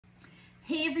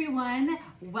Hey everyone,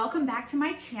 welcome back to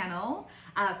my channel.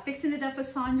 Fixing It Up with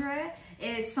Sandra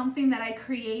is something that I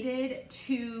created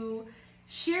to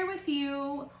share with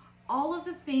you all of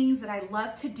the things that I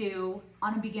love to do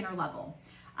on a beginner level.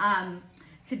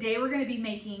 Today we're going to be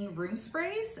making room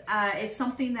sprays. It's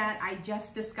something that I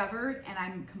just discovered and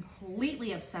I'm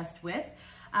completely obsessed with.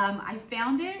 I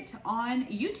found it on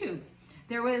YouTube.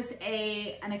 There was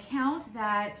an account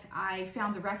that I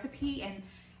found the recipe, and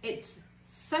it's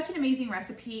such an amazing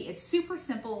recipe. It's super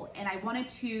simple and I wanted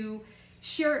to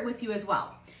share it with you as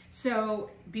well.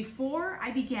 So before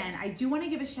I begin, I do want to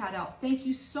give a shout out. Thank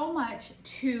you so much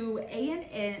to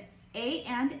A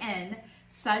N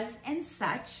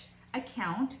Suds-N-Such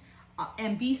account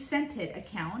and Be Scented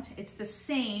account. It's the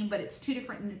same, but it's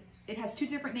it has two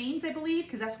different names, I believe,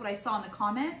 because that's what I saw in the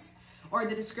comments or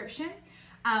the description.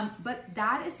 But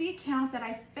that is the account that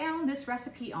I found this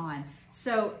recipe on.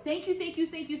 So thank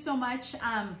you so much.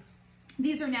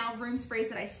 These are now room sprays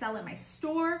that I sell in my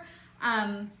store.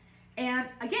 And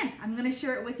again, I'm gonna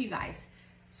share it with you guys.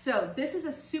 So this is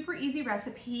a super easy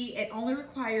recipe. It only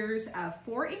requires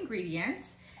 4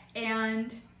 ingredients,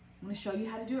 and I'm gonna show you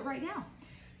how to do it right now.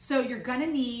 So you're gonna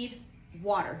need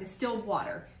water, distilled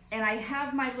water. And I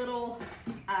have my little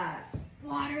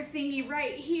water thingy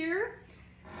right here.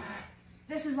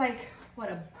 This is like, what,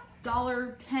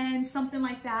 $1.10, something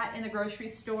like that in the grocery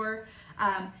store.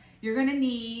 You're gonna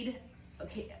need,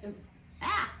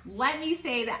 let me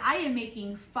say that I am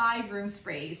making 5 room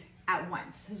sprays at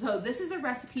once. So this is a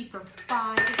recipe for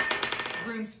 5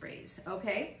 room sprays,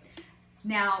 okay?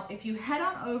 Now, if you head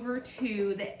on over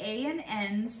to the A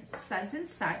N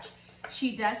Suds-N-Such,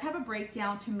 she does have a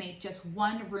breakdown to make just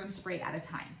 1 room spray at a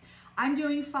time. I'm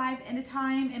doing 5 at a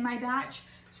time in my batch,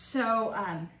 so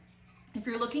if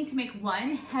you're looking to make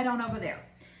 1, head on over there.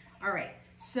 All right,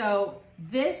 so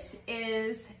this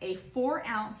is a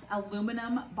 4-ounce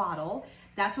aluminum bottle.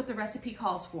 That's what the recipe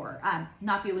calls for.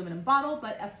 Not the aluminum bottle,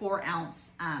 but a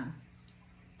 4-ounce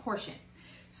portion.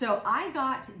 So I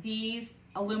got these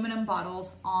aluminum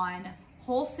bottles on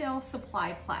Wholesale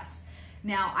Supply Plus.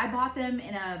 Now, I bought them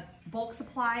in a bulk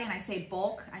supply, and I say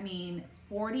bulk, I mean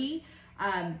 40,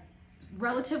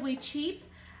 relatively cheap.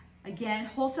 Again,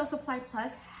 Wholesale Supply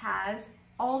Plus has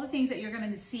all the things that you're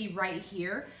going to see right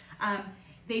here.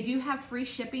 They do have free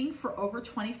shipping for over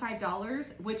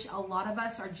 $25, which a lot of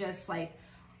us are just like,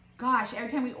 gosh,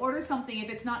 every time we order something, if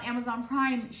it's not Amazon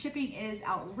Prime, shipping is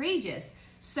outrageous.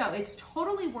 So it's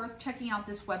totally worth checking out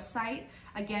this website.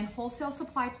 Again, Wholesale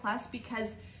Supply Plus,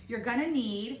 because you're going to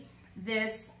need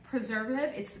this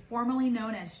preservative. It's formerly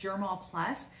known as Germall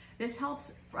Plus. This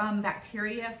helps from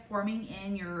bacteria forming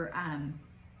in your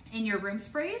room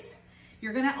sprays.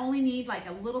 You're gonna only need like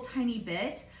a little tiny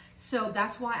bit. So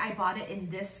that's why I bought it in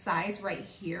this size right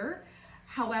here.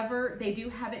 However, they do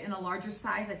have it in a larger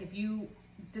size. Like if you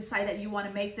decide that you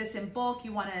wanna make this in bulk,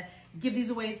 you wanna give these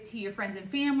away to your friends and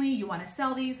family, you wanna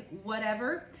sell these,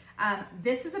 whatever.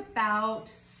 This is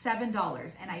about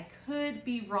 $7, and I could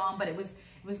be wrong, but it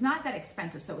was not that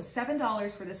expensive. So it was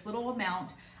 $7 for this little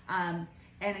amount. And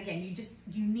again,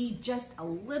 you need just a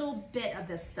little bit of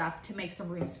this stuff to make some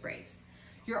room sprays.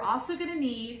 You're also gonna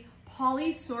need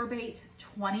Polysorbate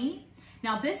 20.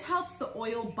 Now this helps the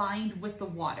oil bind with the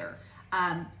water.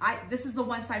 This is the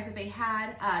one size that they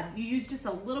had. You use just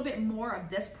a little bit more of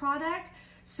this product.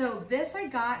 So this I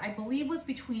got, I believe, was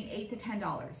between $8 to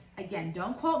 $10. Again,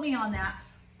 don't quote me on that,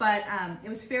 but it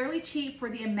was fairly cheap for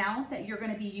the amount that you're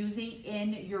gonna be using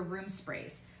in your room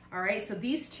sprays. All right, so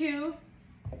these two,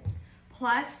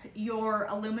 plus your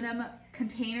aluminum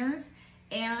containers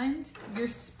and your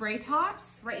spray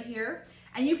tops right here.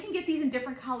 And you can get these in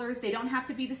different colors. They don't have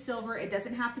to be the silver. It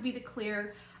doesn't have to be the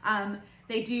clear.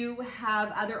 They do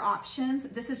have other options.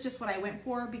 This is just what I went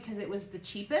for because it was the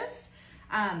cheapest.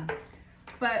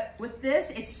 But with this,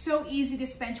 it's so easy to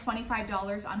spend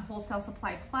 $25 on Wholesale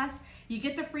Supply Plus. You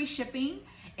get the free shipping.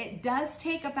 It does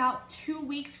take about 2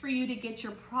 weeks for you to get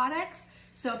your products.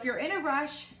 So if you're in a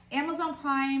rush, Amazon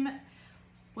Prime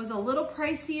was a little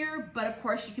pricier, but of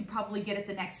course you could probably get it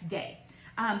the next day.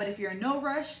 But if you're in no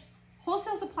rush,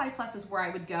 Wholesale Supply Plus is where I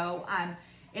would go.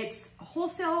 It's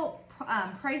wholesale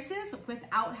prices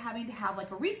without having to have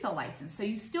like a resale license. So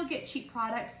you still get cheap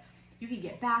products. You can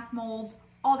get bath molds,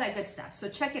 all that good stuff. So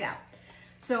check it out.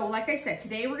 So like I said,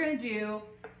 today we're gonna do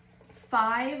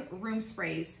 5 room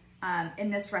sprays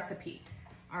in this recipe.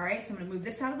 All right, so I'm gonna move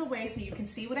this out of the way so you can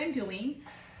see what I'm doing.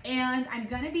 And I'm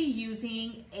gonna be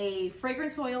using a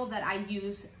fragrance oil that I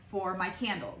use for my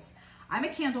candles. I'm a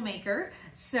candle maker,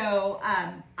 so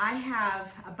I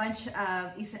have a bunch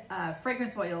of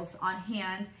fragrance oils on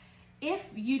hand. If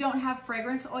you don't have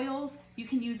fragrance oils, you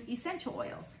can use essential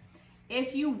oils.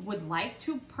 if you would like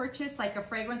to purchase like a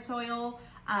fragrance oil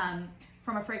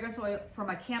from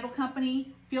a candle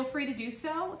company, feel free to do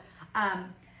so.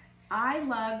 I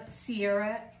love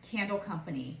Sierra Candle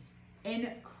Company.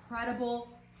 Incredible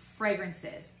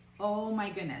fragrances. Oh my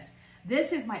goodness.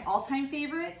 This is my all-time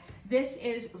favorite. This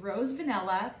is Rose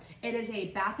Vanilla. It is a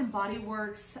Bath & Body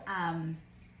Works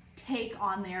take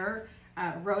on their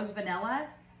Rose Vanilla.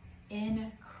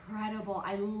 Incredible.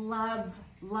 I love,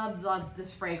 love, love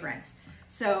this fragrance.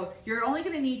 So you're only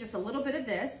gonna need just a little bit of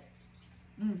this.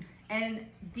 And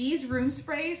these room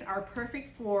sprays are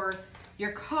perfect for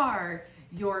your car,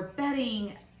 your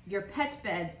bedding, your pet's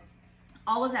bed,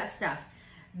 all of that stuff.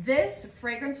 This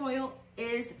fragrance oil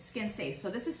is skin safe. So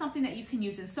this is something that you can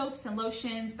use in soaps and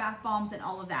lotions, bath bombs, and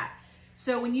all of that.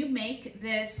 So when you make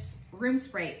this room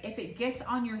spray, if it gets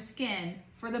on your skin,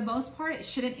 for the most part, it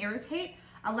shouldn't irritate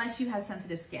unless you have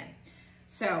sensitive skin.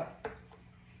 So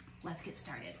let's get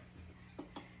started.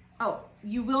 Oh,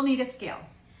 you will need a scale.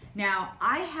 Now,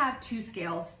 I have 2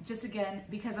 scales, just again,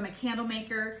 because I'm a candle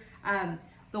maker.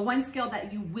 The one scale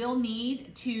that you will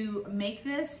need to make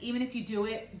this, even if you do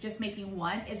it just making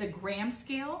one, is a gram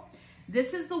scale.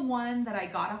 This is the one that I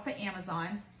got off of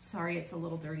Amazon. Sorry, it's a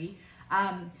little dirty.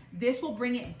 This will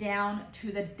bring it down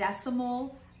to the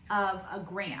decimal of a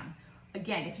gram.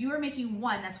 Again, if you are making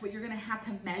one, that's what you're gonna have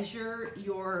to measure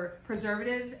your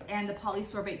preservative and the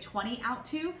Polysorbate 20 out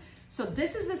to. So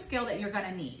this is the scale that you're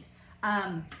gonna need.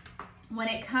 When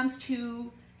it comes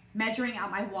to measuring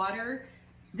out my water,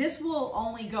 this will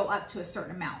only go up to a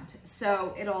certain amount.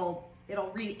 So it'll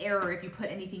read error if you put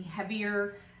anything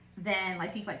heavier than, I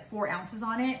think, like 4 ounces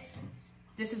on it.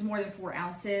 This is more than 4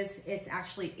 ounces. It's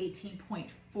actually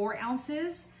 18.4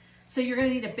 ounces. So you're gonna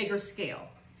need a bigger scale.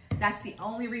 That's the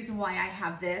only reason why I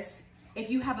have this. If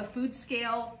you have a food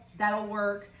scale, that'll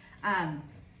work.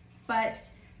 But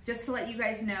just to let you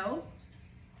guys know,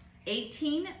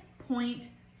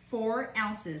 18.4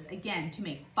 ounces, again, to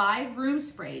make 5 room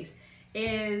sprays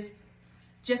is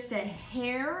just a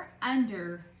hair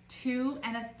under 2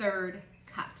 1/3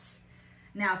 cups.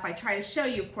 Now, if I try to show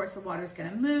you, of course, the water's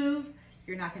gonna move.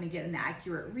 You're not gonna get an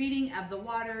accurate reading of the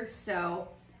water, so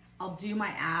I'll do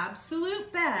my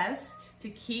absolute best to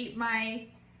keep my,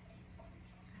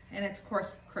 and it's of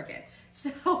course crooked.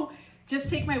 So just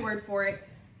take my word for it.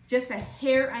 Just a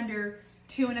hair under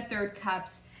 2 1/3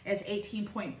 cups is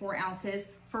 18.4 ounces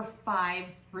for 5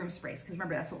 room sprays, because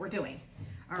remember, that's what we're doing.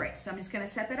 All right, so I'm just gonna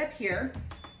set that up here.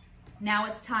 Now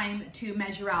it's time to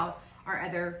measure out our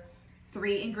other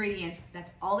 3 ingredients.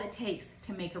 That's all it takes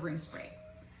to make a room spray.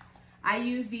 I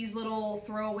use these little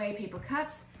throwaway paper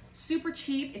cups, super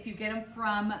cheap if you get them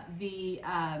from the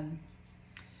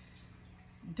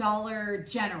Dollar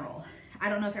General. I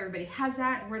don't know if everybody has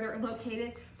that where they're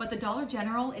located, but the Dollar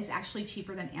General is actually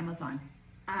cheaper than Amazon.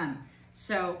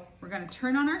 So we're gonna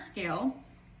turn on our scale,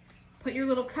 put your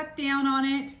little cup down on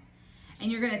it,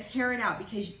 and you're gonna tear it out,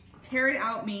 because tear it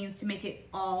out means to make it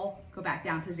all go back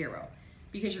down to 0,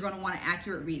 because you're gonna want an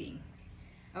accurate reading.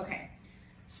 Okay,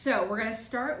 so we're gonna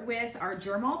start with our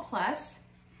Germall Plus.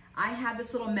 I have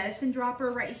this little medicine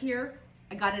dropper right here.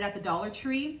 I got it at the Dollar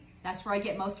Tree. That's where I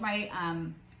get most of my,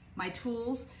 my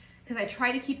tools, because I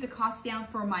try to keep the cost down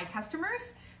for my customers.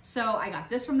 So I got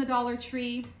this from the Dollar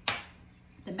Tree,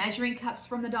 the measuring cups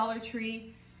from the Dollar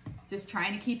Tree, just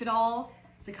trying to keep it all,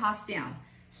 the cost down.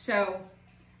 So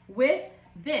with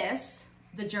this,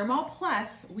 the Germall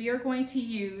Plus, we are going to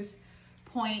use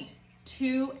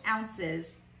 0.2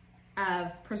 ounces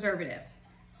of preservative.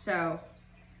 So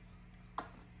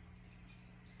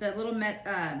the little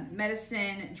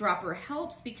medicine dropper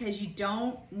helps because you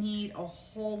don't need a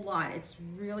whole lot. It's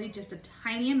really just a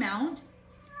tiny amount.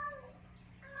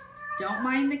 Don't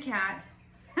mind the cat.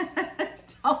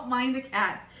 Don't mind the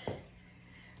cat.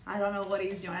 I don't know what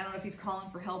he's doing. I don't know if he's calling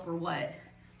for help or what.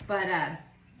 But,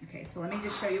 okay, so let me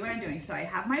just show you what I'm doing. So I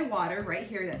have my water right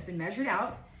here that's been measured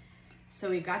out. So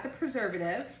we've got the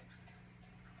preservative.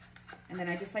 And then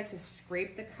I just like to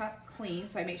scrape the cup clean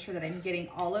so I make sure that I'm getting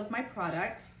all of my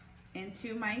product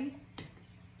into my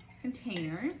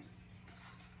container.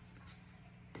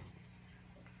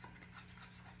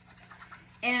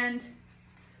 And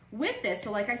with this,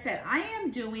 so like I said, I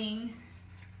am doing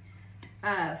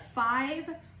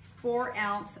 5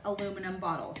 4-ounce aluminum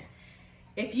bottles.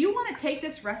 If you want to take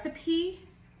this recipe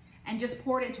and just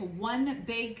pour it into one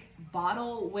big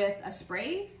bottle with a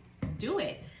spray, do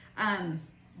it.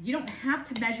 You don't have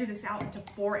to measure this out into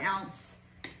 4-ounce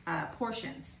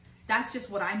portions. That's just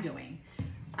what I'm doing.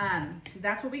 So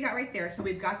that's what we got right there. So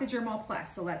we've got the Germall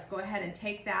Plus. So let's go ahead and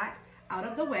take that out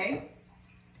of the way.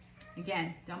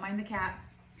 Again, don't mind the cat.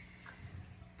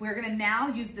 We're gonna now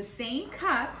use the same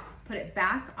cup, put it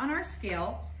back on our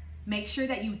scale. Make sure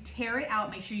that you tear it out.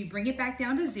 Make sure you bring it back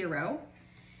down to 0.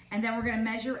 And then we're gonna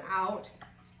measure out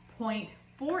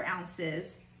 0.4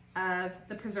 ounces of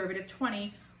the preservative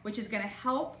 20, which is gonna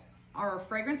help our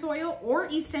fragrance oil or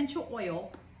essential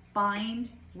oil bind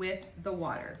with the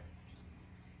water.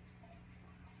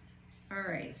 All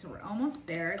right, so we're almost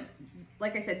there.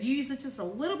 Like I said, you use just a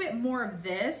little bit more of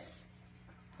this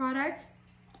product.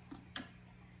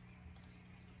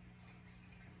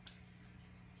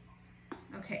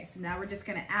 Okay, so now we're just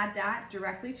gonna add that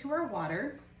directly to our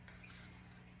water.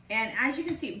 And as you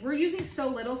can see, we're using so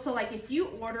little, so like if you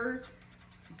order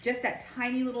just that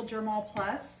tiny little Germall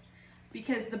Plus,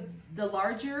 because the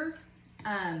larger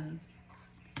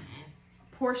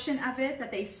portion of it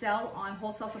that they sell on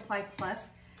Wholesale Supply Plus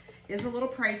is a little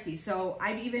pricey. So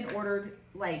I've even ordered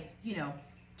like, you know,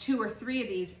 2 or 3 of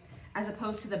these as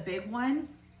opposed to the big one,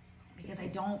 because I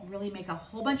don't really make a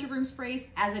whole bunch of room sprays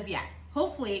as of yet.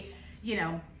 Hopefully, you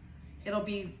know, it'll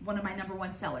be one of my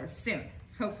 #1 sellers soon,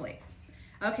 hopefully.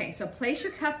 Okay, so place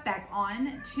your cup back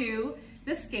on to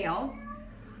the scale.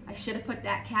 I should have put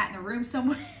that cat in a room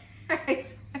somewhere.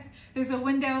 There's a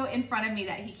window in front of me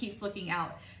that he keeps looking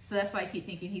out. So that's why I keep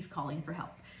thinking he's calling for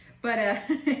help. But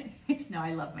no,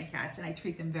 I love my cats and I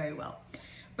treat them very well.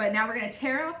 But now we're gonna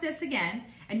tear out this again,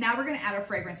 and now we're gonna add our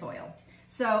fragrance oil.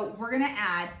 So we're gonna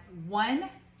add 1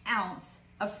 ounce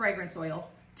of fragrance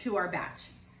oil to our batch.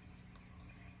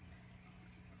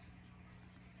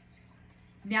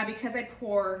 Now, because I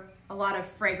pour a lot of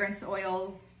fragrance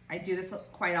oil, I do this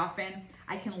quite often,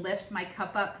 I can lift my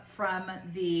cup up from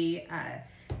the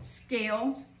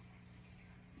scale,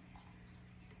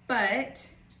 but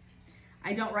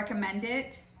I don't recommend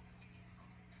it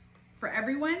for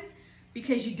everyone,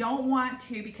 because you don't want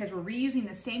to, because we're reusing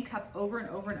the same cup over and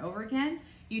over and over again,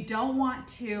 you don't want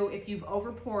to, if you've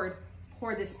over poured,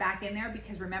 pour this back in there,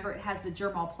 because remember it has the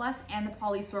Germall Plus and the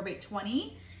Polysorbate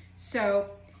 20, so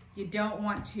you don't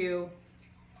want to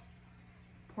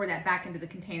pour that back into the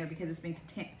container because it's been,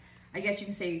 I guess you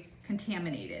can say,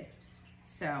 contaminated.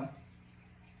 So,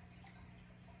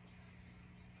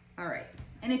 all right.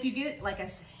 And if you get it like a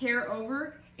hair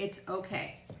over, it's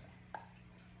okay.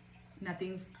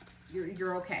 Nothing's,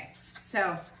 you're okay.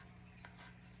 So,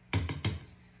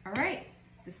 all right,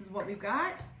 this is what we've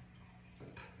got.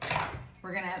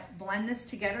 We're gonna blend this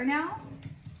together now.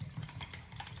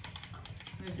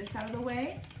 Move this out of the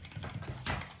way.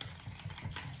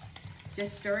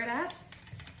 Just stir it up.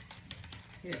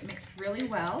 Get it mixed really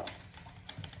well.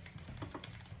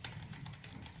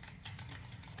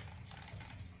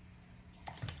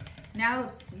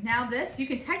 Now this, you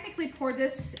can technically pour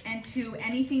this into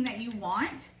anything that you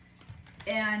want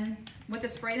and with a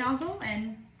spray nozzle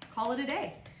and call it a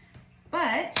day.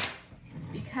 But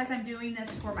because I'm doing this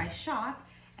for my shop,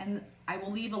 and I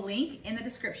will leave a link in the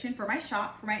description for my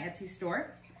shop, for my Etsy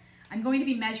store, I'm going to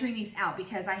be measuring these out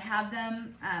because I have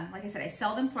them, like I said, I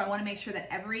sell them, so I want to make sure that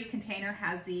every container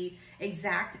has the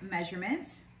exact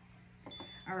measurements.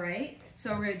 All right,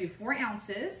 so we're going to do 4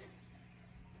 ounces.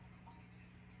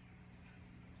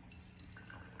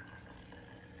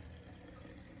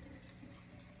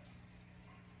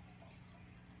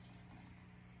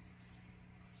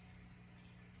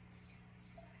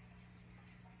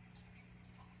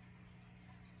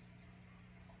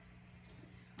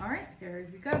 All right, there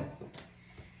we go.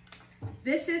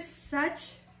 This is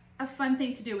such a fun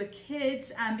thing to do with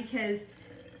kids because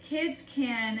kids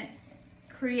can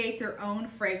create their own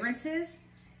fragrances.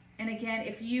 And again,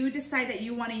 if you decide that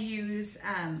you want to use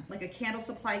like a candle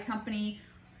supply company,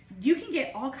 you can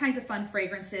get all kinds of fun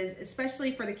fragrances,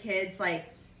 especially for the kids.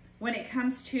 Like when it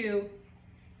comes to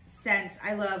scents,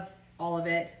 I love all of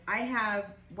it. I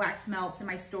have wax melts in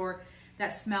my store that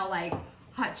smell like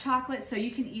hot chocolate, so you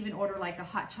can even order like a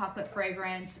hot chocolate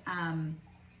fragrance.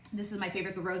 This is my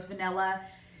favorite, the rose vanilla.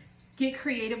 Get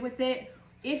creative with it.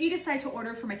 If you decide to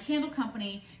order from a candle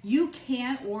company, you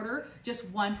can order just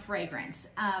 1 fragrance.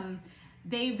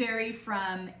 They vary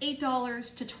from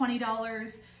 $8 to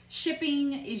 $20.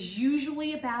 Shipping is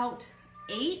usually about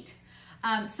 $8.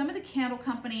 Some of the candle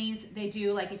companies, they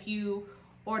do, like if you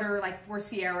order like for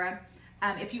Sierra,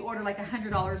 if you order like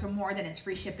 $100 or more, then it's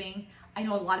free shipping. I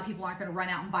know a lot of people aren't gonna run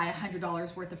out and buy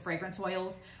 $100 worth of fragrance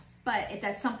oils, but if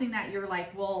that's something that you're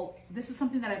like, well, this is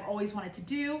something that I've always wanted to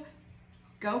do,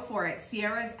 go for it.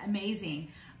 Sierra's amazing.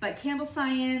 But Candle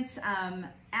Science,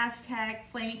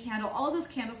 Aztec, Flaming Candle, all of those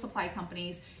candle supply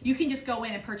companies, you can just go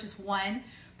in and purchase 1.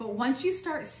 But once you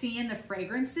start seeing the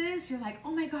fragrances, you're like,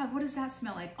 oh my God, what does that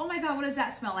smell like? Oh my God, what does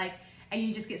that smell like? And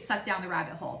you just get sucked down the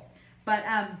rabbit hole. But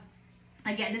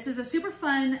again, this is a super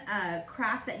fun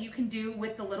craft that you can do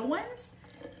with the little ones.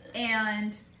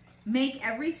 And make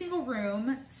every single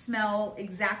room smell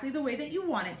exactly the way that you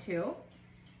want it to.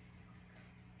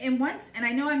 And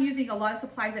I know I'm using a lot of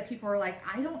supplies that people are like,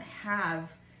 I don't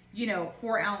have, you know,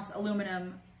 4-ounce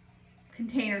aluminum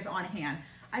containers on hand.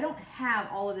 I don't have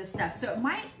all of this stuff. So it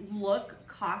might look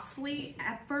costly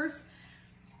at first.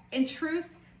 In truth,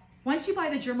 once you buy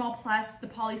the Germall Plus, the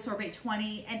Polysorbate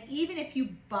 20, and even if you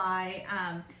buy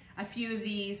a few of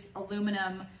these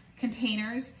aluminum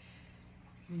containers,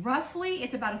 roughly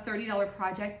it's about a $30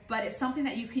 project, but it's something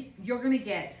that you're gonna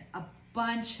get a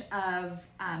bunch of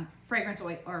fragrance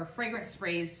oil or fragrance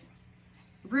sprays,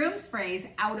 room sprays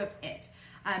out of it,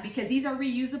 because these are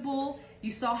reusable.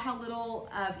 You saw how little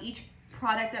of each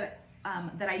product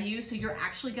that I use, so you're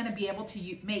actually gonna be able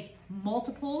to make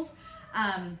multiples.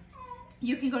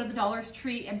 You can go to the Dollar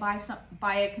Tree and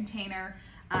buy a container.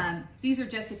 These are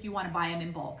just if you want to buy them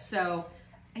in bulk. So,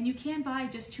 and you can buy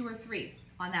just 2 or 3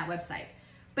 on that website.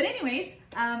 But anyways,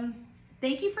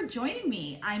 thank you for joining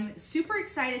me. I'm super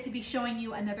excited to be showing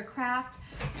you another craft.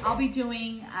 I'll be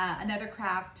doing another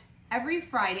craft every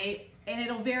Friday, and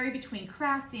it'll vary between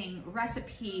crafting,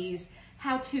 recipes,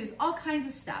 how-tos, all kinds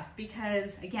of stuff,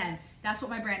 because again, that's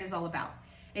what my brand is all about.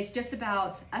 It's just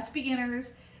about us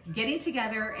beginners getting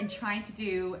together and trying to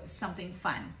do something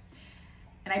fun.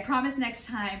 And I promise next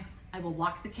time I will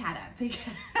lock the cat up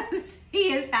because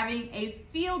he is having a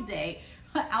field day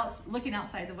looking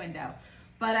outside the window.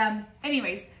 But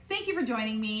anyways, thank you for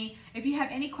joining me. If you have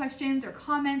any questions or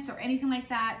comments or anything like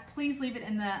that, please leave it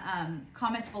in the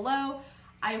comments below.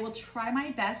 I will try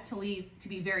my best to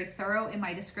be very thorough in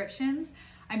my descriptions.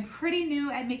 I'm pretty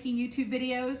new at making YouTube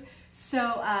videos,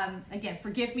 so again,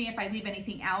 forgive me if I leave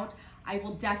anything out. I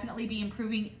will definitely be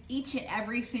improving each and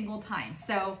every single time.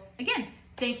 So again,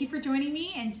 thank you for joining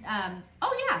me. And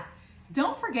oh yeah,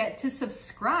 don't forget to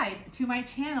subscribe to my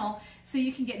channel so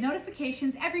you can get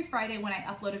notifications every Friday when I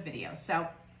upload a video. So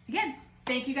again,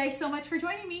 thank you guys so much for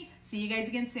joining me. See you guys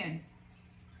again soon.